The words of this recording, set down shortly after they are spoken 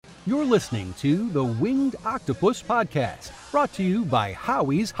You're listening to the Winged Octopus Podcast, brought to you by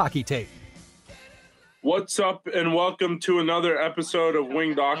Howie's Hockey Tape. What's up, and welcome to another episode of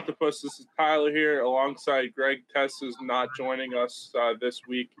Winged Octopus. This is Tyler here, alongside Greg. Tess is not joining us this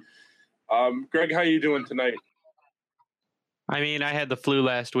week. Greg, how you doing tonight? I mean, I had the flu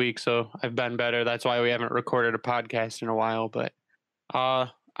last week, so I've been better. That's why we haven't recorded a podcast in a while, but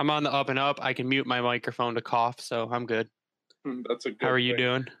I'm on the up and up. I can mute my microphone to cough, so I'm good. That's a good How are you thing.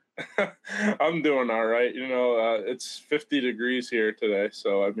 doing? I'm doing all right. You know, it's 50 degrees here today,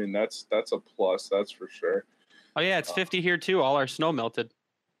 so I mean that's a plus, that's for sure. Oh yeah, it's 50 here too. All our snow melted.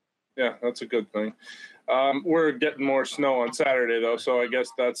 Yeah, that's a good thing. We're getting more snow on Saturday, though, so I guess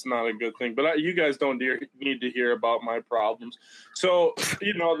that's not a good thing. But you guys don't need to hear about my problems. So,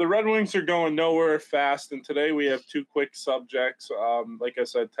 you know, the Red Wings are going nowhere fast, and today we have two quick subjects. Like I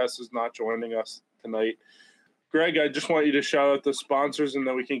said, Tess is not joining us tonight. Greg, I just want you to shout out the sponsors, and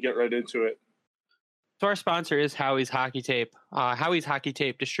then we can get right into it. So our sponsor is Howie's Hockey Tape. Howie's Hockey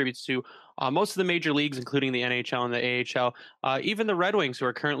Tape distributes to most of the major leagues, including the NHL and the AHL, even the Red Wings, who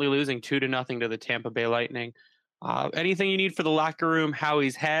are currently losing 2-0 to the Tampa Bay Lightning. Anything you need for the locker room,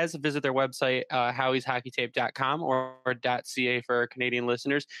 Howie's has. Visit their website, howieshockeytape.com or .ca for our Canadian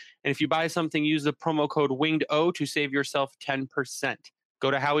listeners. And if you buy something, use the promo code WINGEDO to save yourself 10%.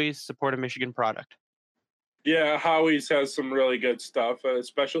 Go to Howie's, support a Michigan product. Yeah, Howie's has some really good stuff,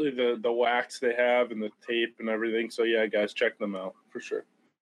 especially the wax they have and the tape and everything. So, yeah, guys, check them out for sure.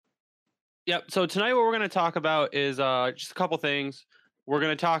 Yep. So tonight what we're going to talk about is just a couple things. We're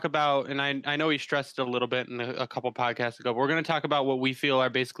going to talk about, and I know we stressed it a little bit in a couple podcasts ago, but we're going to talk about what we feel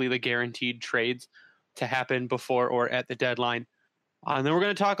are basically the guaranteed trades to happen before or at the deadline. And then we're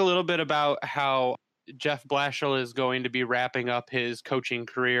going to talk a little bit about how Jeff Blashing is going to be wrapping up his coaching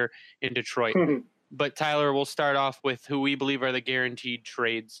career in Detroit. But Tyler, we'll start off with who we believe are the guaranteed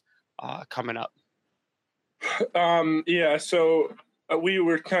trades coming up. Yeah, so we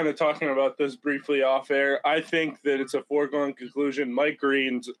were kind of talking about this briefly off air. I think that it's a foregone conclusion. Mike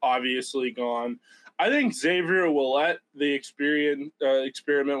Green's obviously gone. I think Xavier Ouellet, the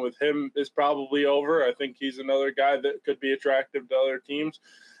experiment with him is probably over. I think he's another guy that could be attractive to other teams.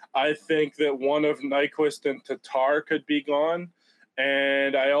 I think that one of Nyquist and Tatar could be gone.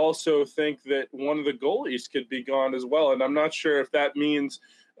 And I also think that one of the goalies could be gone as well. And I'm not sure if that means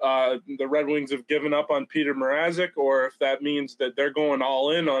the Red Wings have given up on Peter Mrazek or if that means that they're going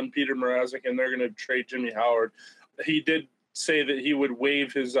all in on Peter Mrazek and they're going to trade Jimmy Howard. He did say that he would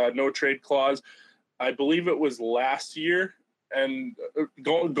waive his no-trade clause. I believe it was last year and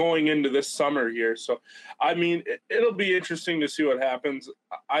going into this summer here. So, I mean, it'll be interesting to see what happens.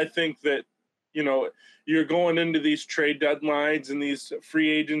 I think that, you know, you're going into these trade deadlines and these free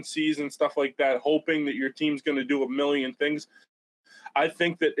agencies and stuff like that, hoping that your team's going to do a million things. I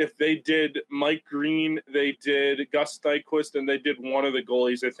think that if they did Mike Green, they did Gus Nyquist, and they did one of the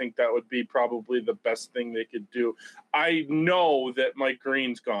goalies, I think that would be probably the best thing they could do. I know that Mike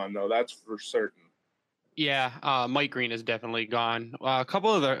Green's gone, though. That's for certain. Yeah, Mike Green is definitely gone. A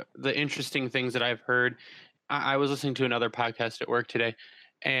couple of the interesting things that I've heard, I was listening to another podcast at work today,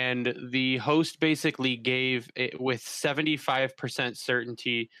 and the host basically gave it with 75%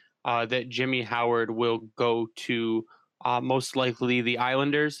 certainty that Jimmy Howard will go to most likely the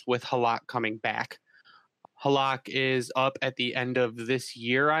Islanders, with Halak coming back. Halak is up at the end of this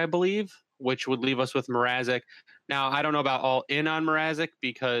year, I believe, which would leave us with Mrazek. Now, I don't know about all in on Mrazek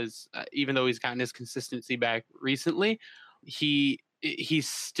because even though he's gotten his consistency back recently, he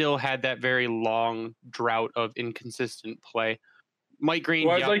still had that very long drought of inconsistent play. Mike Green,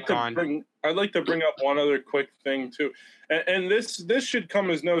 well, I'd like to bring up one other quick thing too, and this should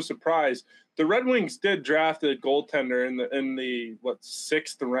come as no surprise. The Red Wings did draft a goaltender in the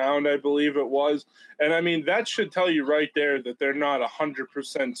sixth round, I believe it was, and I mean that should tell you right there that they're not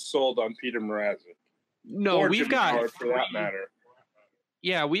 100% sold on Peter Mrazek. No, or we've Jimmy got Howard, for that matter.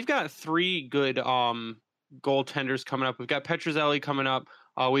 Yeah, we've got three good goaltenders coming up. We've got Petruzzelli coming up.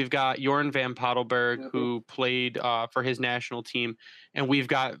 We've got Jorn Van Pottelberg, who played for his national team. And we've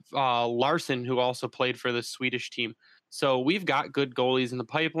got Larson, who also played for the Swedish team. So we've got good goalies in the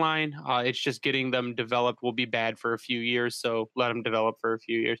pipeline. It's just getting them developed will be bad for a few years. So let them develop for a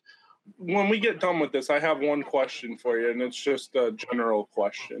few years. When we get done with this, I have one question for you, and it's just a general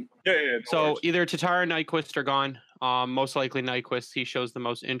question. Yeah. So either Tatar or Nyquist are gone. Most likely Nyquist. He shows the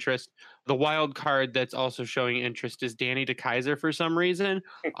most interest. The wild card that's also showing interest is Danny DeKeyser for some reason.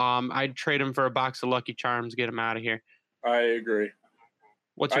 I'd trade him for a box of Lucky Charms, get him out of here. I agree.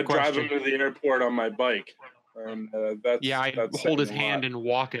 What's your I'd question? drive him to the airport on my bike. And I'd hold his hand and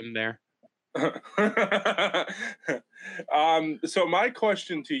walk him there. So my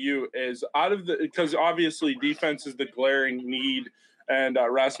question to you is, because obviously defense is the glaring need, and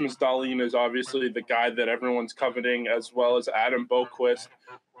Rasmus Dahlin is obviously the guy that everyone's coveting, as well as Adam Boquist.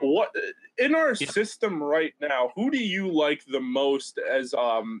 What in our system right now? Who do you like the most as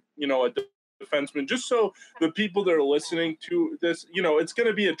a defenseman? Just so the people that are listening to this, it's going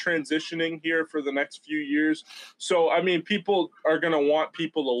to be a transitioning here for the next few years. So I mean, people are going to want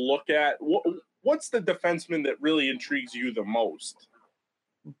people to look at. What's the defenseman that really intrigues you the most?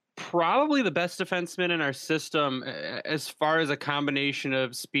 Probably the best defenseman in our system, as far as a combination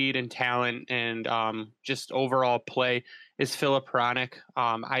of speed and talent and just overall play, is Philip Hronik.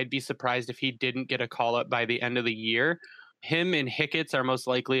 I'd be surprised if he didn't get a call up by the end of the year. Him and Hicketts are most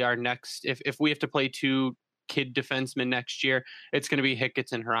likely our next. If we have to play two kid defensemen next year, it's going to be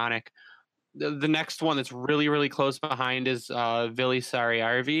Hicketts and Hronik. The next one that's really, really close behind is Vili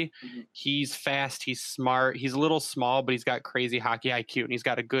Saariarvi. Mm-hmm. He's fast. He's smart. He's a little small, but he's got crazy hockey IQ, and he's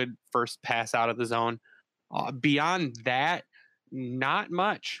got a good first pass out of the zone. Beyond that, not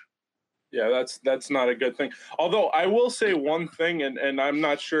much. Yeah, that's not a good thing. Although I will say one thing, and I'm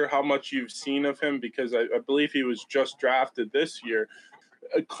not sure how much you've seen of him because I believe he was just drafted this year.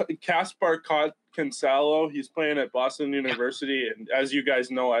 Kaspar Kinsalo, he's playing at Boston University, and as you guys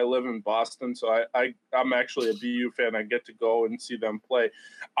know, I live in Boston, so I'm actually a BU fan. I get to go and see them play.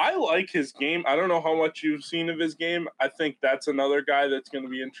 I like his game. I don't know how much you've seen of his game. I think that's another guy that's going to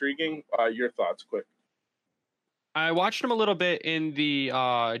be intriguing. Your thoughts, quick. I watched him a little bit in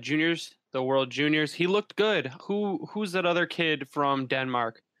the juniors, the World Juniors. He looked good. Who's that other kid from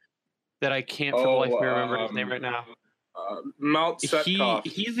Denmark that I can't for the life of me remember his name right now? Malte Setkov.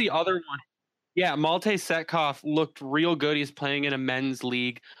 He's the other one. Yeah, Malte Setkov looked real good. He's playing in a men's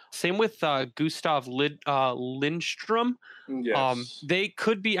league. Same with Gustav Lindstrom. Yes. They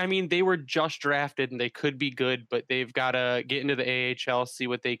could be, I mean, they were just drafted and they could be good, but they've got to get into the AHL, see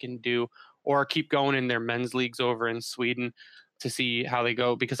what they can do, or keep going in their men's leagues over in Sweden to see how they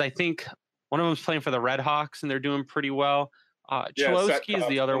go. Because I think one of them's playing for the Red Hawks and they're doing pretty well. Cholowski is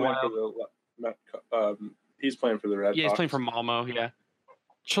the other one. He's playing for the Red Hawks. Yeah, he's playing for Malmo, yeah.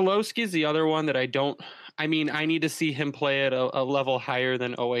 Cholowski is the other one that I need to see him play at a level higher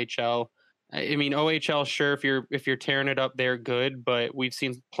than OHL. I mean, OHL, sure, if you're tearing it up, they're good, but we've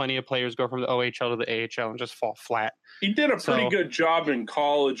seen plenty of players go from the OHL to the AHL and just fall flat. He did a pretty good job in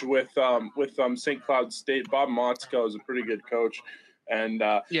college with St. Cloud State. Bob Motzko is a pretty good coach. And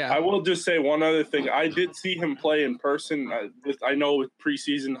I will just say one other thing. I did see him play in person. I know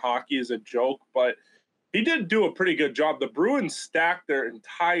preseason hockey is a joke, but he did do a pretty good job. The Bruins stacked their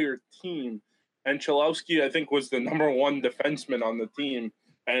entire team, and Cholowski, I think, was the number one defenseman on the team.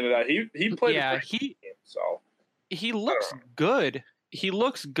 And he played a pretty good game, so he looks good. He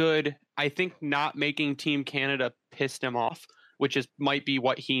looks good. I think not making Team Canada pissed him off, which might be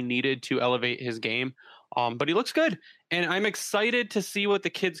what he needed to elevate his game. But he looks good, and I'm excited to see what the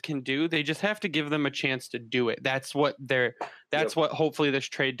kids can do. They just have to give them a chance to do it. That's what what hopefully this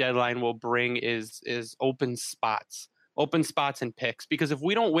trade deadline will bring is open spots and picks. Because if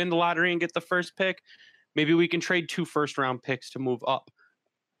we don't win the lottery and get the first pick, maybe we can trade 2 first-round picks to move up.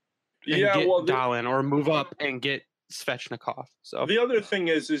 Dahlin, or move up and get Svechnikov. So the other thing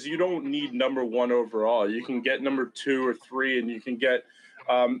is you don't need number 1 overall. You can get number 2 or 3, and you can get.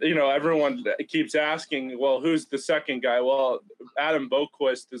 Everyone keeps asking, well, who's the second guy? Well, Adam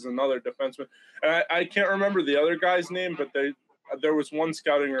Boquist is another defenseman. And I can't remember the other guy's name, but there was one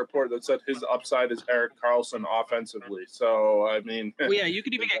scouting report that said his upside is Erik Karlsson offensively. So, I mean. Well, yeah, you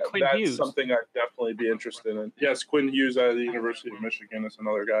could even get Quinn Hughes. That's something I'd definitely be interested in. Yes, Quinn Hughes out of the University of Michigan is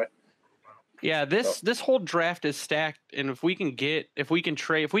another guy. Yeah, this whole draft is stacked, and if we can get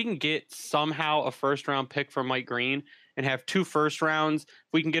somehow a first round pick for Mike Green and have 2 first rounds,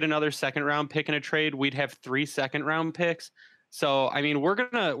 if we can get another second round pick in a trade, we'd have 3 second round picks. So I mean, we're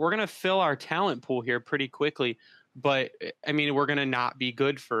gonna fill our talent pool here pretty quickly, but I mean, we're gonna not be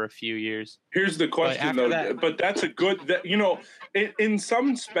good for a few years. Here's the question though, but that's a good in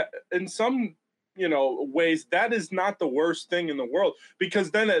some ways, that is not the worst thing in the world, because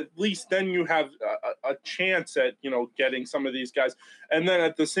then at least you have a chance at, getting some of these guys. And then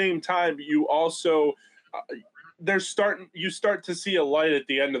at the same time, you also, you start to see a light at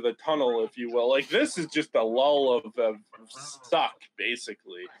the end of the tunnel, if you will. Like, this is just a lull of suck,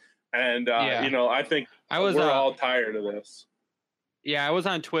 basically. And, I think we're all tired of this. Yeah, I was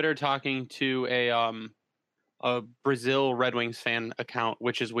on Twitter talking to a Brazil Red Wings fan account,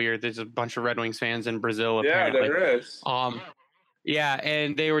 which is weird. There's a bunch of Red Wings fans in Brazil. Apparently. Yeah, there is. Yeah,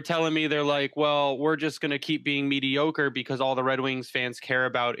 and they were telling me, they're like, well, we're just going to keep being mediocre because all the Red Wings fans care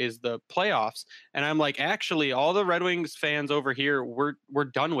about is the playoffs. And I'm like, actually, all the Red Wings fans over here, we're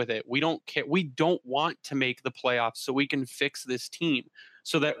done with it. We don't care. We don't want to make the playoffs so we can fix this team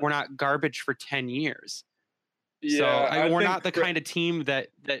so that we're not garbage for 10 years. So Yeah, I we're think not the kind of team that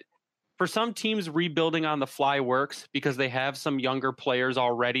for some teams, rebuilding on the fly works because they have some younger players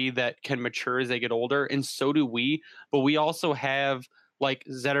already that can mature as they get older, and so do we. But we also have, like,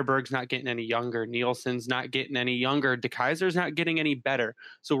 Zetterberg's not getting any younger, Nielsen's not getting any younger, DeKaiser's not getting any better.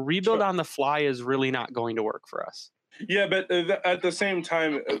 So rebuild on the fly is really not going to work for us. Yeah, but at the same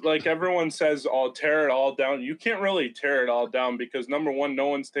time, like everyone says, "I'll tear it all down." You can't really tear it all down because number one, no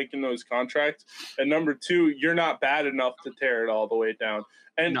one's taking those contracts, and number two, you're not bad enough to tear it all the way down.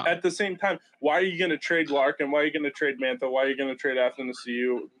 And No, at the same time, why are you going to trade Larkin? Why are you going to trade Mantha? Why are you going to trade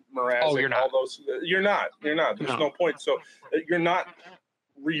Athanasiou, oh, Mrazek, you're all not. those? You're not. You're not. There's No. no point. So you're not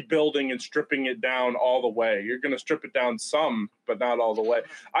rebuilding and stripping it down all the way. You're going to strip it down some, but not all the way.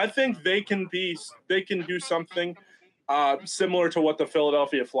 I think they can do something similar to what the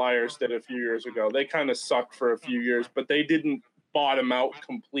Philadelphia Flyers did a few years ago. They kind of sucked for a few years, but they didn't bottom out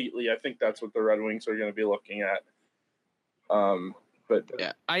completely. I think that's what the Red Wings are going to be looking at. But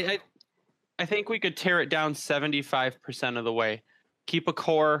Yeah, I think we could tear it down 75% of the way. Keep a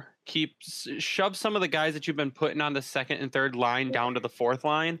core, shove some of the guys that you've been putting on the second and third line down to the fourth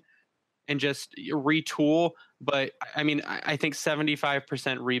line and just retool. But I mean, I think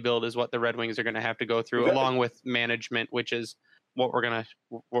 75% rebuild is what the Red Wings are going to have to go through, along with management, which is what we're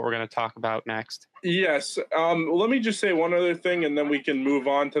gonna talk about next. yes, let me just say one other thing, and then we can move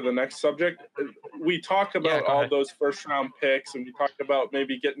on to the next subject. We talk Yeah, about go all ahead. those first round picks, and we talk about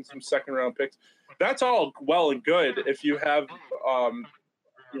maybe getting some second round picks. That's all well and good if you have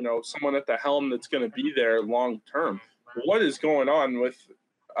someone at the helm that's going to be there long term. What is going on with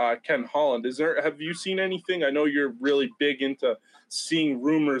Ken Holland? Have you seen anything? I know you're really big into seeing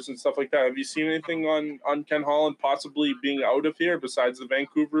rumors and stuff like that. Have you seen anything on Ken Holland possibly being out of here besides the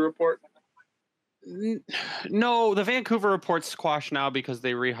Vancouver report? No, the Vancouver report's squashed now because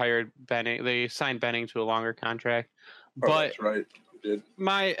they rehired Benning. They signed Benning to a longer contract. Oh, But that's right. You did.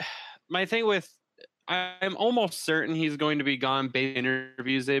 my thing with, I'm almost certain he's going to be gone based on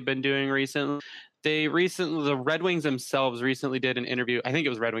interviews they've been doing recently. The Red Wings themselves recently did an interview. I think it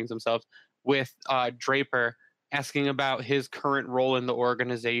was Red Wings themselves with Draper, asking about his current role in the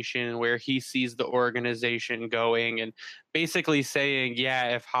organization and where he sees the organization going, and basically saying, yeah,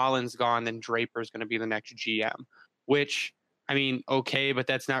 if Holland's gone, then Draper's going to be the next GM. Which, I mean, okay, but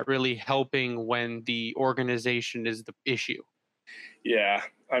that's not really helping when the organization is the issue. Yeah,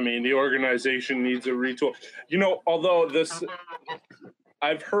 I mean the organization needs a retool. Although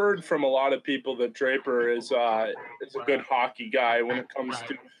I've heard from a lot of people that Draper is a good hockey guy when it comes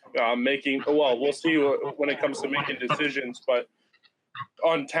to making. Well, we'll see when it comes to making decisions, but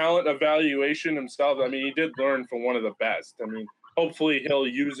on talent evaluation himself, I mean, he did learn from one of the best. I mean, hopefully he'll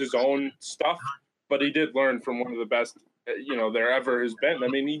use his own stuff, but he did learn from one of the best, there ever has been. I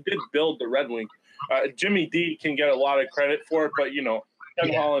mean, he did build the Red Wing. Jimmy D can get a lot of credit for it, but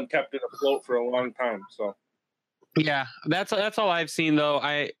Ken Holland kept it afloat for a long time. So. Yeah, that's all I've seen though.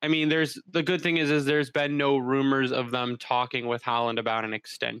 I mean, there's the good thing is there's been no rumors of them talking with Holland about an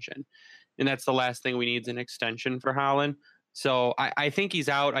extension, and that's the last thing we need is an extension for Holland. So I think he's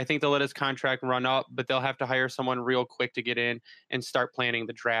out. I think they'll let his contract run up, but they'll have to hire someone real quick to get in and start planning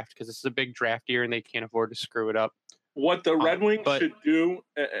the draft because this is a big draft year and they can't afford to screw it up. What the Red Wings But should do,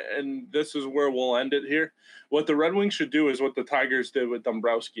 and this is where we'll end it here. What the Red Wings should do is what the Tigers did with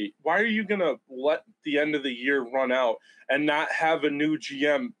Dombrowski. Why are you going to let the end of the year run out and not have a new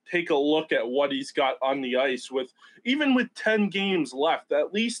GM take a look at what he's got on the ice even with 10 games left?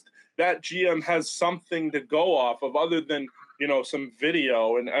 At least that GM has something to go off of other than some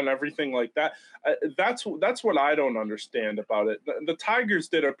video and everything like that. That's what I don't understand about it. The Tigers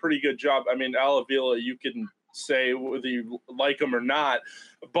did a pretty good job. I mean, Al Avila, you can say whether you like him or not,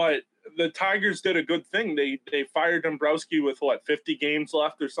 but the Tigers did a good thing. They fired Dombrowski with 50 games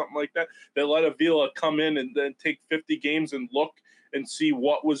left or something like that. They let Avila come in and then take 50 games and look and see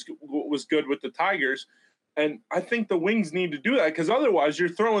what was good with the Tigers. And I think the Wings need to do that because otherwise you're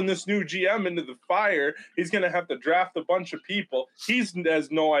throwing this new GM into the fire. He's going to have to draft a bunch of people. He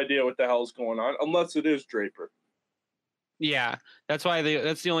has no idea what the hell's going on unless it is Draper. yeah, that's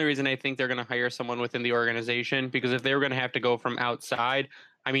the only reason I think they're going to hire someone within the organization, because if they were going to have to go from outside,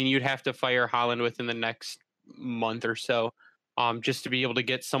 I mean, you'd have to fire Holland within the next month or so, just to be able to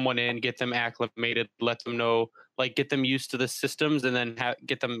get someone in, get them acclimated, let them know, like get them used to the systems, and then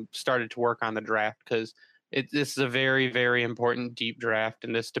get them started to work on the draft. Because This is a very, very important deep draft,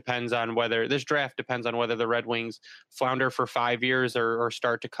 and this draft depends on whether the Red Wings flounder for 5 years or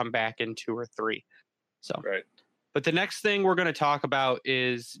start to come back in 2 or 3. So, right. But the next thing we're going to talk about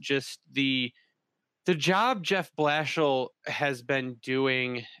is just the job Jeff Blashill has been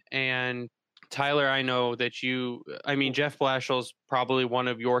doing. And Tyler, I know that Jeff Blashill's probably one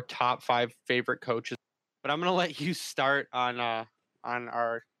of your top 5 favorite coaches, but I'm going to let you start on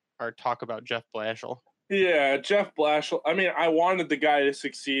our talk about Jeff Blashill. Yeah, Jeff Blashill. I mean, I wanted the guy to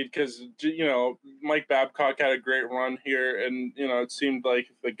succeed because, Mike Babcock had a great run here. And, it seemed like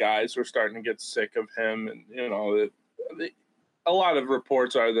the guys were starting to get sick of him. And, a lot of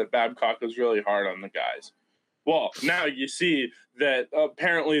reports are that Babcock was really hard on the guys. Well, now you see that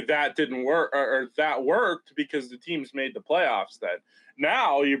apparently that didn't work, or that worked because the teams made the playoffs then.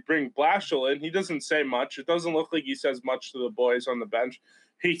 Now you bring Blashill in. He doesn't say much. It doesn't look like he says much to the boys on the bench.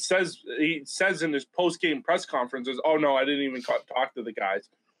 He says in his post-game press conferences, "Oh, no, I didn't even talk to the guys."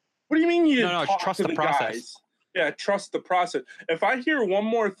 What do you mean you didn't talk trust to the process. Guys? Yeah, trust the process. If I hear one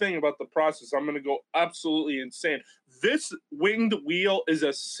more thing about the process, I'm going to go absolutely insane. This winged wheel is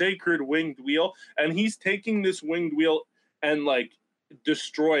a sacred winged wheel, and he's taking this winged wheel and,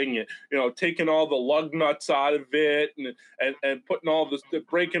 destroying it, taking all the lug nuts out of it and putting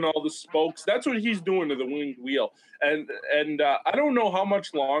breaking all the spokes. That's what he's doing to the winged wheel. And I don't know how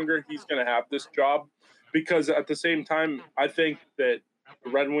much longer he's going to have this job, because at the same time, I think that the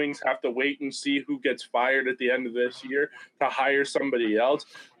Red Wings have to wait and see who gets fired at the end of this year to hire somebody else.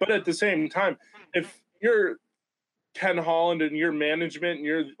 But at the same time, if you're Ken Holland and your management and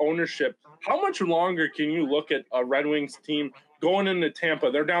your ownership, how much longer can you look at a Red Wings team going into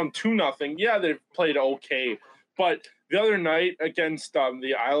Tampa? They're down 2-0. Yeah, they've played okay. But the other night against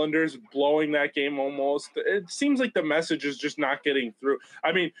the Islanders, blowing that game almost, it seems like the message is just not getting through.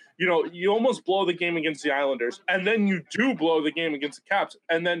 I mean, you almost blow the game against the Islanders, and then you do blow the game against the Caps,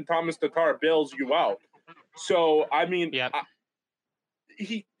 and then Thomas Tatar bails you out. So, I mean, yep.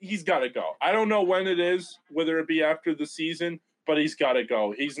 He's got to go. I don't know when it is, whether it be after the season, but he's got to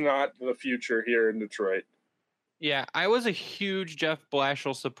go. He's not the future here in Detroit. Yeah, I was a huge Jeff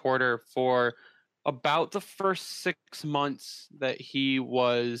Blashill supporter for about the first 6 months that he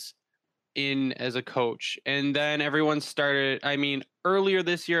was in as a coach. And then earlier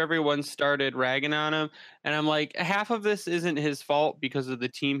this year, everyone started ragging on him. And I'm like, half of this isn't his fault because of the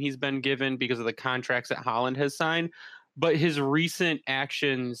team he's been given, because of the contracts that Holland has signed. But his recent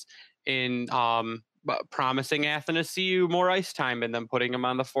actions in promising Athanasiou more ice time and then putting him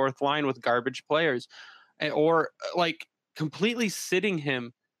on the fourth line with garbage players, or completely sitting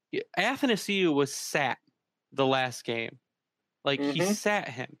him. Athanasiou was sat the last game. He sat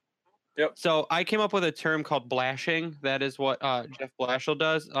him. Yep. So I came up with a term called blashing. That is what Jeff Blashill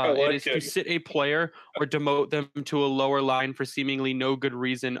does. It is to sit a player or demote them to a lower line for seemingly no good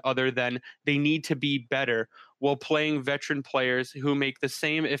reason other than they need to be better, while playing veteran players who make the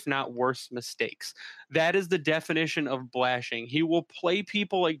same, if not worse, mistakes. That is the definition of blashing. He will play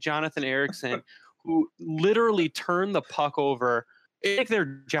people like Jonathan Ericsson who literally turn the puck over. It's their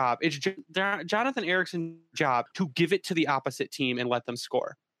job. It's Jonathan Ericsson's job to give it to the opposite team and let them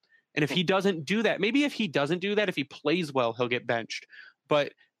score. And if he doesn't do that, if he plays well, he'll get benched.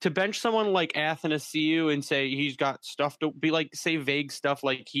 But to bench someone like Athanasiou and say he's got stuff to be say vague stuff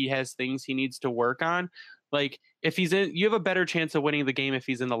like he has things he needs to work on, if he's in, you have a better chance of winning the game if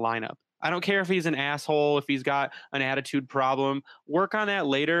he's in the lineup. I don't care if he's an asshole, if he's got an attitude problem. Work on that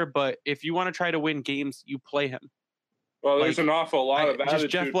later. But if you want to try to win games, you play him. Well, there's an awful lot of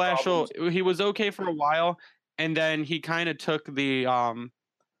attitude Jeff Blashill, problems. He was okay for a while, and then he kind of took the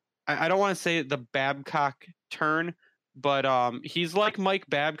I don't want to say the Babcock turn, but he's like Mike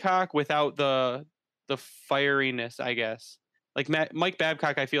Babcock without the fieriness, I guess. Mike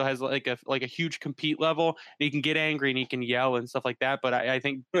Babcock, I feel, has like a huge compete level. And he can get angry and he can yell and stuff like that. But I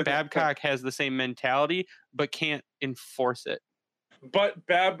think Babcock has the same mentality, but can't enforce it. But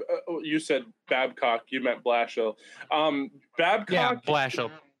you said Babcock, you meant Blashill. Babcock, yeah,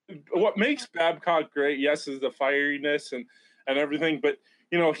 Blashill. What makes Babcock great, yes, is the fieriness and everything, but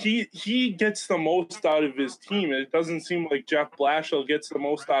he gets the most out of his team. It doesn't seem like Jeff Blashill gets the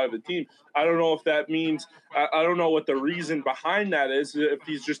most out of the team. I don't know if that means I don't know what the reason behind that is. If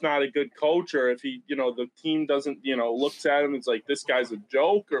he's just not a good coach, or if he, the team doesn't, looks at him, it's like this guy's a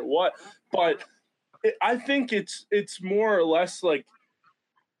joke or what. But I think it's more or less like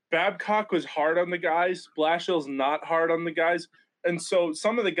Babcock was hard on the guys. Blashill's not hard on the guys, and so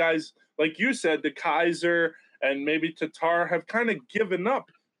some of the guys, like you said, the Kaiser and maybe Tatar, have kind of given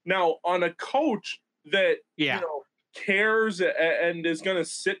up. Now, on a coach that cares and is going to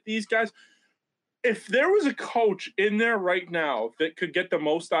sit these guys, if there was a coach in there right now that could get the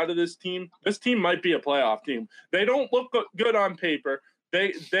most out of this team might be a playoff team. They don't look good on paper.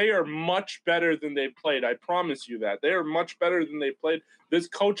 They are much better than they played. I promise you that. They are much better than they played. This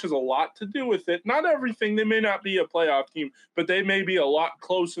coach has a lot to do with it. Not everything. They may not be a playoff team, but they may be a lot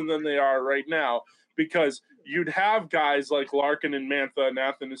closer than they are right now, because you'd have guys like Larkin and Mantha and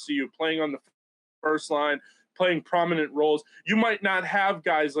Athanasiou playing on the first line, playing prominent roles. You might not have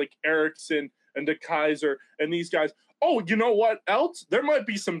guys like Eriksson and DeKaiser and these guys. Oh, you know what else? There might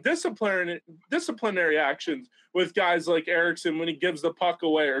be some disciplinary actions with guys like Eriksson when he gives the puck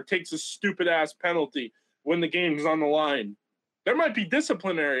away or takes a stupid-ass penalty when the game's on the line. There might be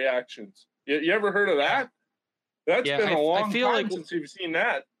disciplinary actions. You ever heard of that? That's been a long time since you've seen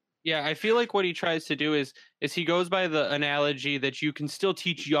that. Yeah, I feel like what he tries to do is he goes by the analogy that you can still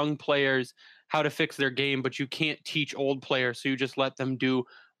teach young players how to fix their game, but you can't teach old players, so you just let them do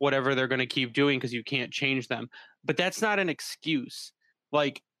whatever they're going to keep doing because you can't change them. But that's not an excuse.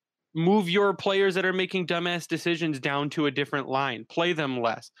 Like, move your players that are making dumbass decisions down to a different line. Play them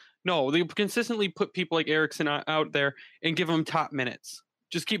less. No, they consistently put people like Eriksson out there and give them top minutes.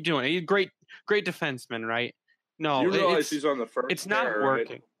 Just keep doing it. He's a great defenseman, right? No, you realize he's on the first. It's not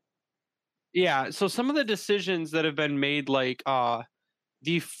working. Right? Yeah, so some of the decisions that have been made, like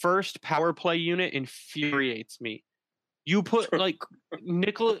the first power play unit, infuriates me. You put like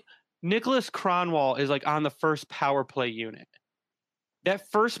Nicholas Kronwall is like on the first power play unit. That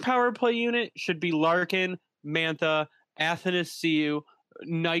first power play unit should be Larkin, Mantha, Athanasiou,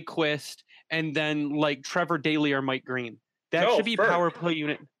 Nyquist, and then like Trevor Daley or Mike Green. That should be power play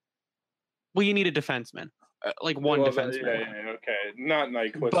unit. Well, you need a defenseman. Like one defenseman. Yeah, okay. Not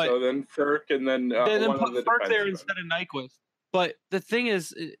Nyquist, so then Ferk, and then put Ferk there instead of Nyquist. But the thing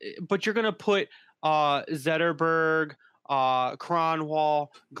is, you're going to put Zetterberg, Kronwall,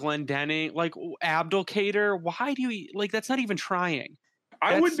 Glendening, like Abdelkader. Why do you like? That's not even trying.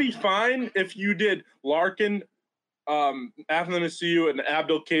 I would be fine if you did Larkin, Athanasiou, and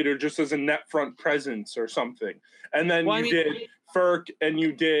Abdelkader just as a net front presence or something, and then did Ferk and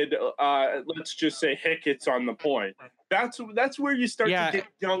you did let's just say Hickett's on the point. That's where you start to get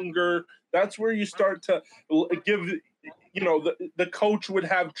younger. That's where you start to give. You know, the coach would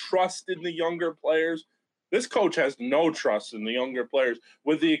have trust in the younger players. This coach has no trust in the younger players,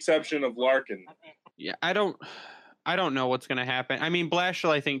 with the exception of Larkin. Yeah, I don't know what's going to happen. I mean, Blashing,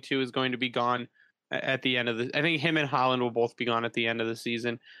 I think, too, is going to be gone at the end of the. I think him and Holland will both be gone at the end of the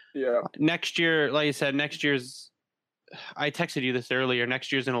season. Yeah. Next year, like I said, next year's. I texted you this earlier.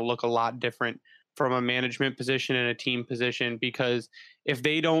 Next year's going to look a lot different from a management position and a team position, because if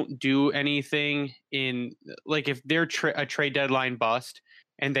they don't do anything in, like, if they're a trade deadline bust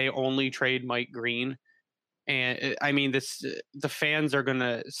and they only trade Mike Green, and I mean, the fans are going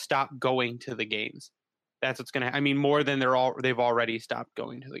to stop going to the games. That's what's going to, I mean, more than they've already stopped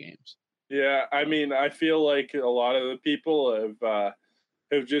going to the games. Yeah. I mean, I feel like a lot of the people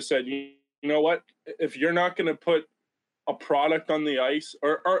have just said, you know what, if you're not going to put a product on the ice,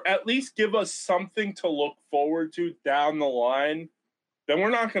 or at least give us something to look forward to down the line, then we're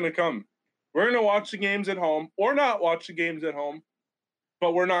not going to come. We're going to watch the games at home or not watch the games at home,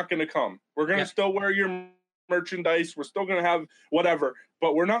 but we're not going to come. We're going to still wear your merchandise. We're still going to have whatever,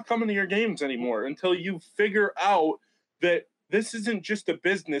 but we're not coming to your games anymore until you figure out that this isn't just a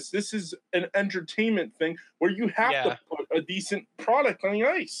business. This is an entertainment thing where you have to put a decent product on the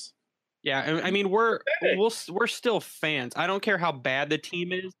ice. Yeah, I mean, we're still fans. I don't care how bad the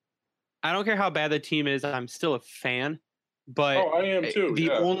team is. I'm still a fan. But I am too.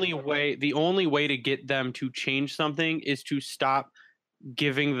 The only way to get them to change something is to stop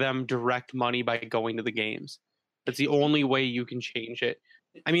giving them direct money by going to the games. That's the only way you can change it.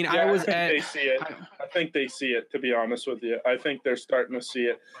 I mean, I think they see it, to be honest with you. I think they're starting to see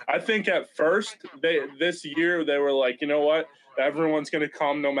it. I think at first, this year, they were like, you know what? Everyone's going to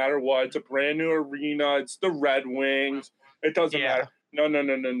come no matter what. It's a brand new arena. It's the Red Wings. It doesn't matter.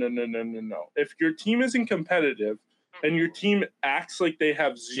 No. If your team isn't competitive and your team acts like they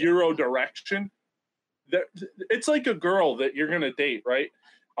have zero direction, it's like a girl that you're going to date, right?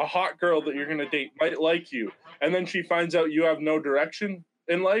 A hot girl that you're going to date might like you, and then she finds out you have no direction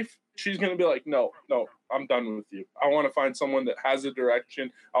in life. She's going to be like, no, I'm done with you. I want to find someone that has a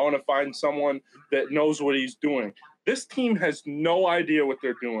direction. I want to find someone that knows what he's doing. This team has no idea what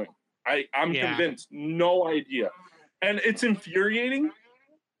they're doing. I'm convinced, no idea. And it's infuriating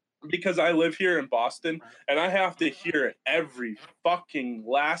because I live here in Boston and I have to hear it every fucking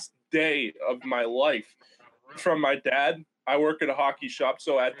last day of my life from my dad. I work at a hockey shop,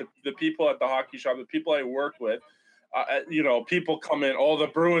 so at the people at the hockey shop, the people I work with, people come in, oh, the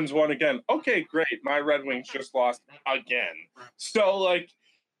Bruins won again. Okay, great. My Red Wings just lost again. So, like,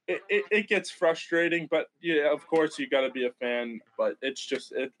 it gets frustrating, but yeah, of course you got to be a fan, but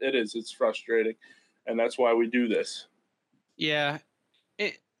it's frustrating. And that's why we do this. Yeah.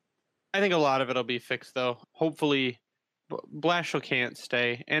 I think a lot of it'll be fixed, though. Hopefully, Blashill can't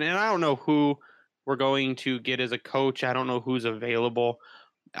stay. And I don't know who we're going to get as a coach. I don't know who's available.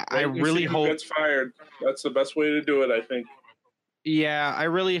 I really hope gets fired. That's the best way to do it, I think. Yeah, I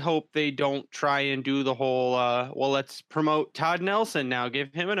really hope they don't try and do the whole let's promote Todd Nelson now,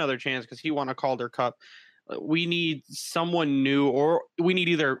 give him another chance because he won a Calder Cup. We need someone new, or we need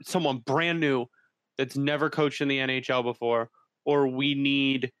either someone brand new that's never coached in the NHL before, or we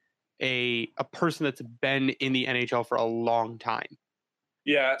need a person that's been in the NHL for a long time.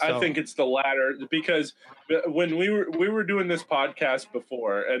 Yeah, I think it's the latter, because when we were doing this podcast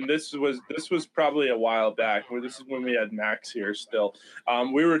before, and this was probably a while back. This is when we had Max here still.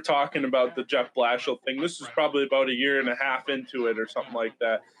 We were talking about the Jeff Blashill thing. This was probably about a year and a half into it or something like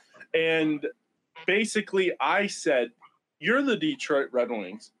that. And basically, I said, "You're the Detroit Red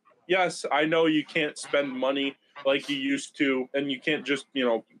Wings. Yes, I know you can't spend money like you used to, and you can't just,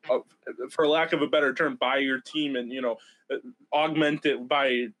 for lack of a better term, buy your team and, augment it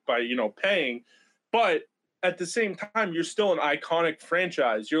by paying. But at the same time, you're still an iconic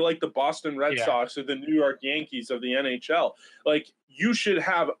franchise. You're like the Boston Red Sox or the New York Yankees of the NHL. Like, you should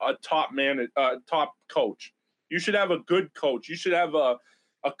have a top coach. You should have a good coach. You should have a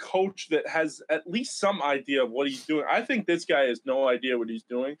coach that has at least some idea of what he's doing. I think this guy has no idea what he's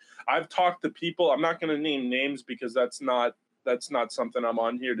doing. I've talked to people. I'm not going to name names because that's not something I'm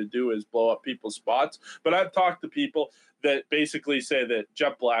on here to do, is blow up people's spots. But I've talked to people that basically say that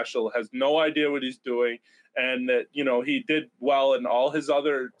Jeff Blashill has no idea what he's doing, and that, he did well in all his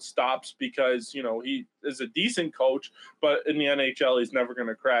other stops because, he is a decent coach, but in the NHL, he's never going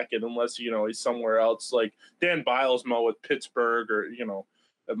to crack it unless, he's somewhere else, like Dan Bilesma with Pittsburgh, or,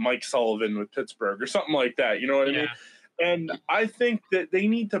 Mike Sullivan with Pittsburgh or something like that. You know what I mean? And I think that they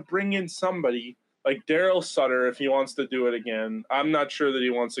need to bring in somebody like Daryl Sutter if he wants to do it again. I'm not sure that he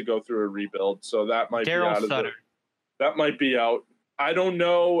wants to go through a rebuild, so that might be out of it. That might be out. I don't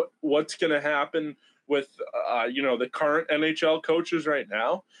know what's going to happen with the current NHL coaches right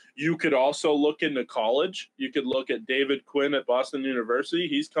now. You could also look into college. You could look at David Quinn at Boston University.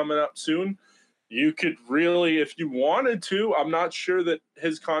 He's coming up soon. You could really, if you wanted to, I'm not sure that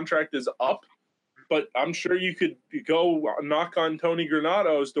his contract is up, but I'm sure you could go knock on Tony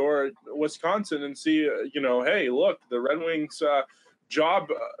Granato's door at Wisconsin and see, hey, look, the Red Wings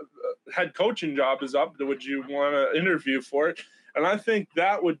head coaching job is up. Would you want to interview for it? And I think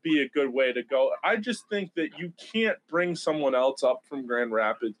that would be a good way to go. I just think that you can't bring someone else up from Grand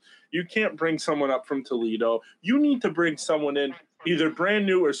Rapids. You can't bring someone up from Toledo. You need to bring someone in, either brand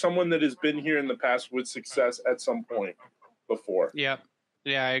new or someone that has been here in the past with success at some point before. Yeah,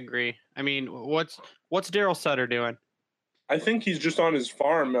 I agree. I mean, what's Daryl Sutter doing? I think he's just on his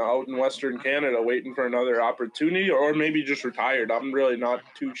farm out in Western Canada waiting for another opportunity, or maybe just retired. I'm really not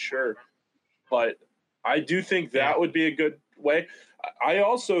too sure. But I do think that would be a good way. I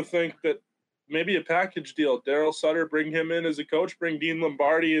also think that maybe a package deal. Daryl Sutter, bring him in as a coach, bring Dean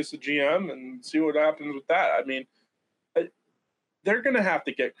Lombardi as a GM, and see what happens with that. I mean, they're going to have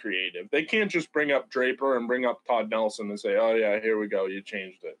to get creative. They can't just bring up Draper and bring up Todd Nelson and say, oh, yeah, here we go, you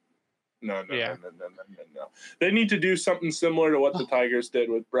changed it. No. They need to do something similar to what the Tigers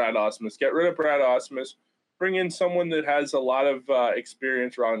did with Brad Osmus. Get rid of Brad Osmus, bring in someone that has a lot of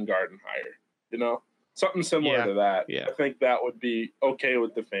experience, Ron Gardenhire, something similar to that. Yeah. I think that would be okay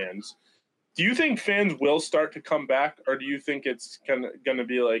with the fans. Do you think fans will start to come back, or do you think it's going to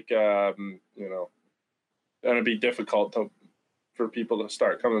be like, going to be difficult for people to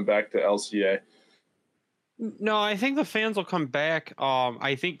start coming back to LCA? No, I think the fans will come back.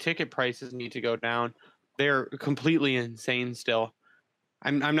 I think ticket prices need to go down. They're completely insane still.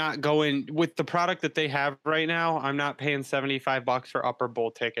 I'm not going with the product that they have right now. I'm not paying $75 for upper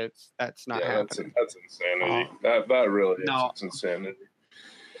bowl tickets. That's not happening. That's insanity. That really is. It's insanity.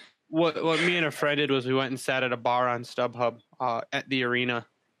 What me and a friend did was we went and sat at a bar on StubHub at the arena,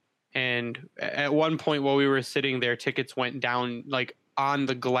 and at one point while we were sitting there, tickets went down like on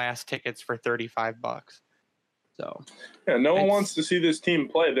the glass tickets for $35. So no one wants to see this team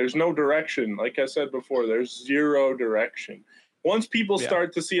play. There's no direction. Like I said before, there's zero direction. Once people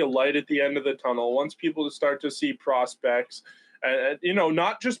start to see a light at the end of the tunnel, once people start to see prospects,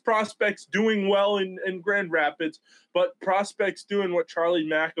 not just prospects doing well in Grand Rapids, but prospects doing what Charlie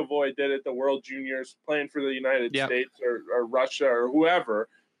McAvoy did at the World Juniors, playing for the United States or Russia or whoever,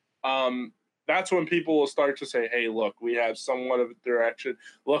 That's when people will start to say, hey, look, we have somewhat of a direction.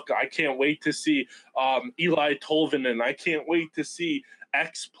 Look, I can't wait to see Eli Tolvanen. I can't wait to see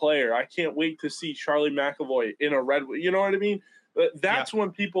X player. I can't wait to see Charlie McAvoy in a red. You know what I mean? That's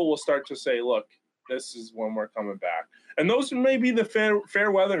when people will start to say, look, this is when we're coming back. And those may be the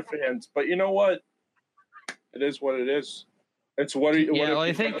fair weather fans. But you know what? It is what it is. It's what have you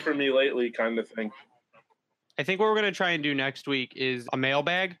done for me lately kind of thing. I think what we're going to try and do next week is a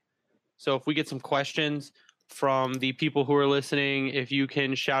mailbag. So if we get some questions from the people who are listening, if you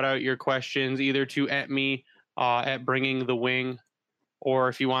can shout out your questions either to @me at Bringing the Wing, or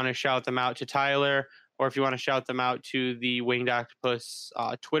if you want to shout them out to Tyler, or if you want to shout them out to the Winged Octopus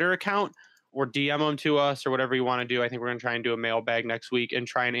Twitter account, or DM them to us, or whatever you want to do. I think we're going to try and do a mailbag next week and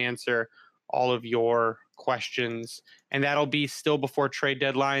try and answer all of your questions, and that'll be still before trade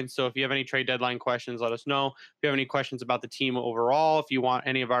deadline. So if you have any trade deadline questions, let us know. If you have any questions about the team overall, if you want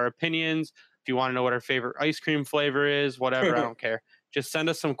any of our opinions, if you want to know what our favorite ice cream flavor is, whatever, I don't care. Just send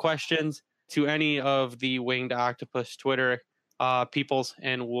us some questions to any of the Winged Octopus Twitter peoples,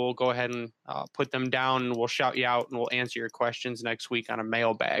 and we'll go ahead and put them down, and we'll shout you out, and we'll answer your questions next week on a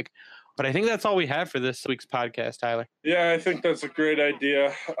mailbag. But I think that's all we have for this week's podcast, Tyler. Yeah, I think that's a great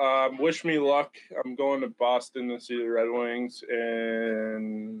idea. Wish me luck. I'm going to Boston to see the Red Wings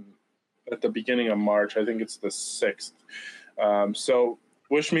at the beginning of March. I think it's the 6th. So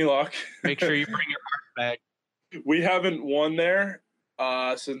wish me luck. Make sure you bring your heart back. We haven't won there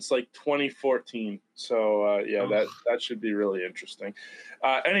since like 2014. So that should be really interesting.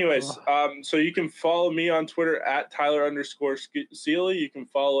 Anyways, so you can follow me on Twitter at Tyler_Sealy. You can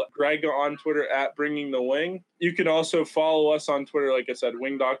follow Greg on Twitter at Bringing the Wing. You can also follow us on Twitter, like I said,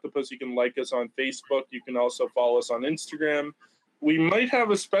 Winged Octopus. You can like us on Facebook. You can also follow us on Instagram. We might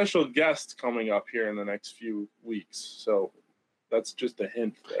have a special guest coming up here in the next few weeks. So that's just a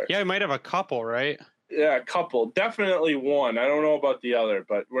hint there. Yeah, we might have a couple, right? Yeah, a couple. Definitely one. I don't know about the other,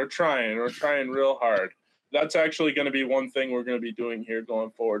 but we're trying. We're trying real hard. That's actually going to be one thing we're going to be doing here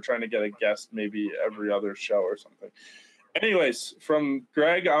going forward, trying to get a guest maybe every other show or something. Anyways, from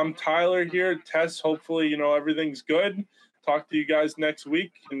Greg, I'm Tyler here. Tess, hopefully, everything's good. Talk to you guys next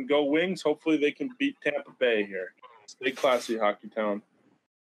week, and go Wings. Hopefully they can beat Tampa Bay here. Stay classy, Hockey Town.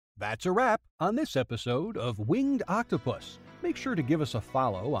 That's a wrap on this episode of Winged Octopus. Make sure to give us a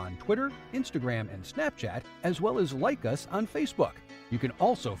follow on Twitter, Instagram, and Snapchat, as well as like us on Facebook. You can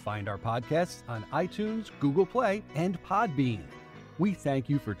also find our podcasts on iTunes, Google Play, and Podbean. We thank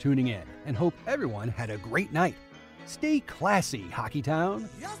you for tuning in and hope everyone had a great night. Stay classy, Hockey Town.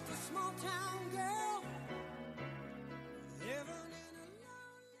 Just a small town girl.